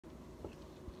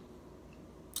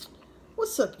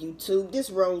What's up, YouTube?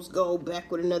 This Rose Gold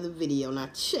back with another video. Now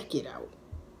check it out.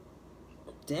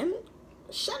 Damn it.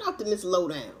 Shout out to Miss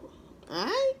Lowdown.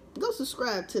 Alright? Go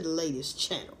subscribe to the latest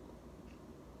channel.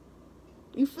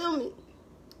 You feel me?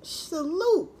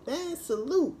 Salute, man.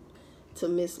 Salute to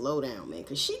Miss Lowdown, man.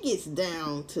 Because she gets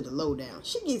down to the lowdown.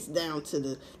 She gets down to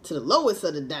the lowest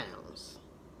of the downs.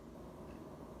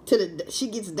 She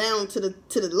gets down to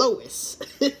the lowest.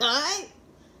 Alright?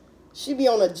 She be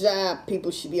on a job,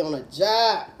 people. She be on a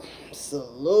job.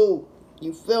 Salute.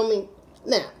 You feel me?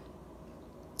 Now,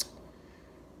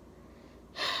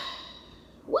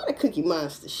 why the Cookie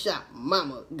Monster shop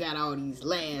mama got all these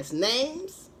last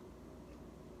names?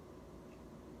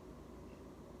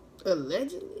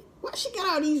 Allegedly. Why she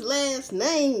got all these last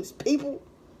names, people?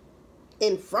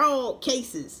 In fraud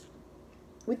cases.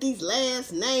 With these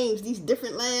last names, these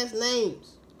different last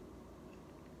names.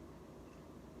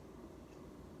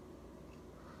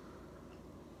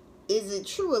 Is it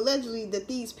true, allegedly, that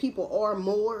these people are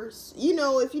Moors? You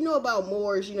know, if you know about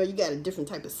Moors, you know, you got a different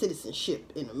type of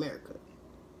citizenship in America.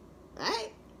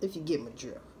 Alright? If you get my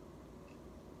drift.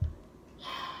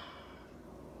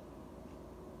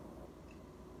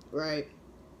 Right?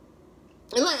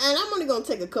 And I'm only going to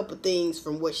take a couple things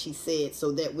from what she said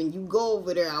so that when you go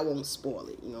over there, I won't spoil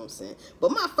it. You know what I'm saying?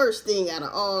 But my first thing out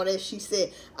of all that she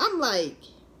said, I'm like,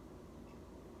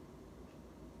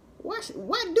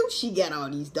 why do she got all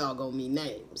these doggone me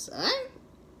names, alright?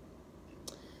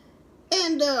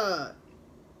 And,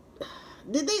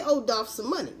 did they owe Dolph some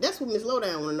money? That's what Miss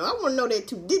Lowdown want to know. I want to know that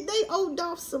too. Did they owe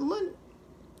Dolph some money?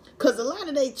 Because a lot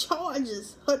of they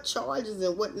charges, her charges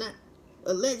and whatnot,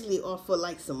 allegedly are for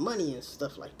like some money and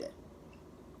stuff like that.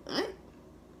 Alright?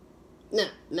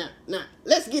 Now,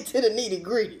 let's get to the nitty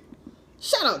gritty.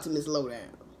 Shout out to Miss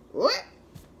Lowdown. What?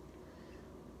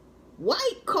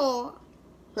 White car,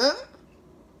 huh?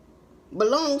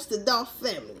 Belongs to Dolph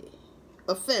family.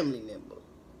 A family member.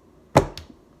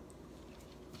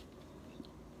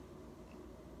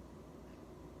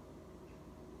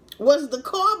 Was the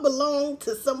car belong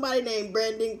to somebody named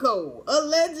Brandon Cole?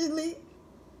 Allegedly.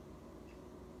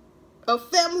 A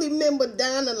family member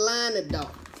down the line of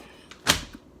Dolph.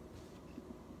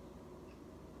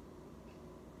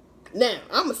 Now,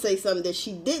 I'm going to say something that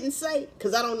she didn't say,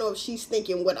 because I don't know if she's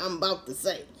thinking what I'm about to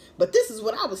say. But this is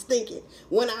what I was thinking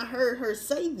when I heard her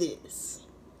say this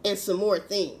and some more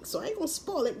things. So I ain't going to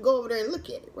spoil it. Go over there and look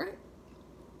at it, right?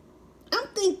 I'm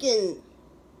thinking,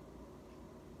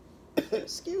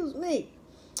 excuse me,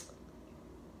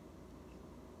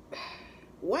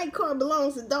 white car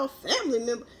belongs to Dolph family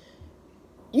member.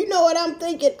 You know what I'm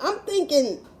thinking? I'm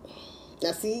thinking,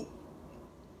 now see,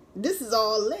 this is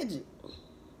all alleged.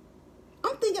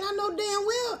 I'm thinking, I know damn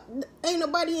well ain't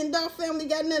nobody in Dolph family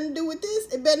got nothing to do with this.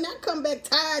 It better not come back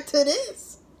tied to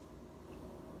this.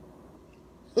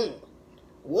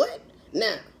 What?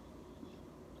 Now,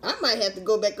 I might have to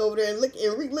go back over there and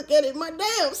re-look at it my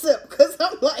damn self, because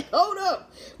I'm like, hold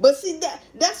up. But see,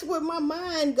 that's where my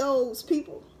mind goes,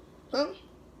 people. Huh?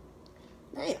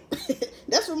 Damn.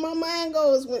 That's where my mind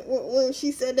goes when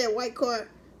she said that white car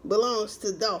belongs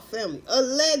to Dolph family.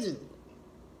 Allegedly.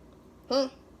 Huh?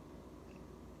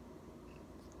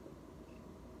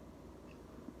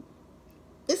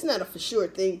 It's not a for sure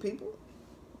thing, people.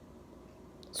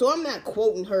 So I'm not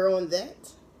quoting her on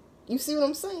that. You see what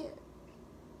I'm saying?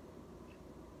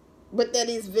 But that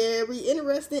is very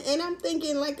interesting. And I'm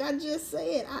thinking, like I just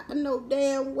said, I know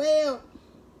damn well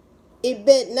it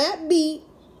better not be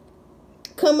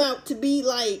come out to be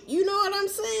like, you know what I'm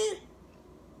saying?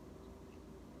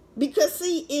 Because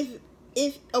see,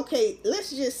 if okay,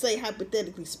 let's just say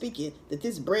hypothetically speaking that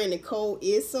this Brandon Cole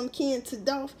is some kin to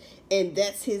Dolph and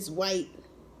that's his white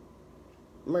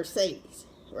Mercedes,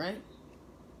 right?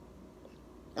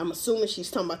 I'm assuming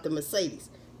she's talking about the Mercedes.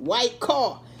 White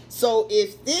car. So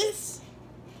if this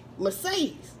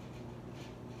Mercedes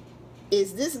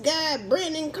is this guy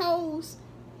Brandon Cole's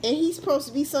and he's supposed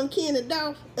to be some kin to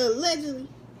Dolph, allegedly,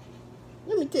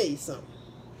 let me tell you something.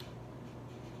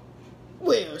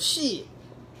 Well, shit.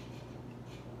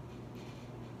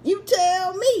 You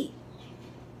tell me.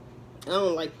 I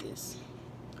don't like this.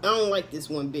 I don't like this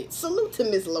one bit. Salute to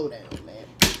Miss Lowdown, man.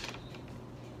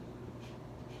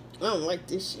 I don't like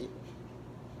this shit.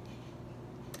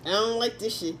 I don't like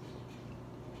this shit.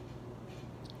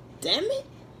 Damn it.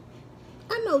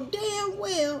 I know damn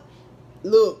well.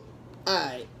 Look.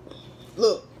 Alright.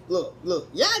 Look.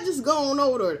 Y'all just go on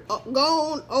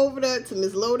over there to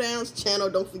Miss Lowdown's channel.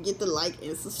 Don't forget to like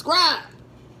and subscribe.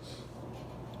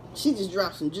 She just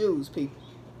dropped some jewels, people.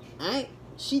 Alright?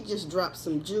 She just dropped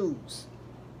some jewels.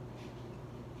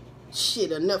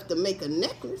 Shit enough to make a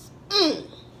necklace.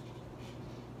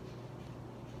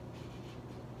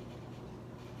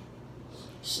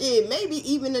 Shit, maybe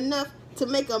even enough to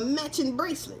make a matching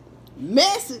bracelet.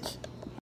 Message.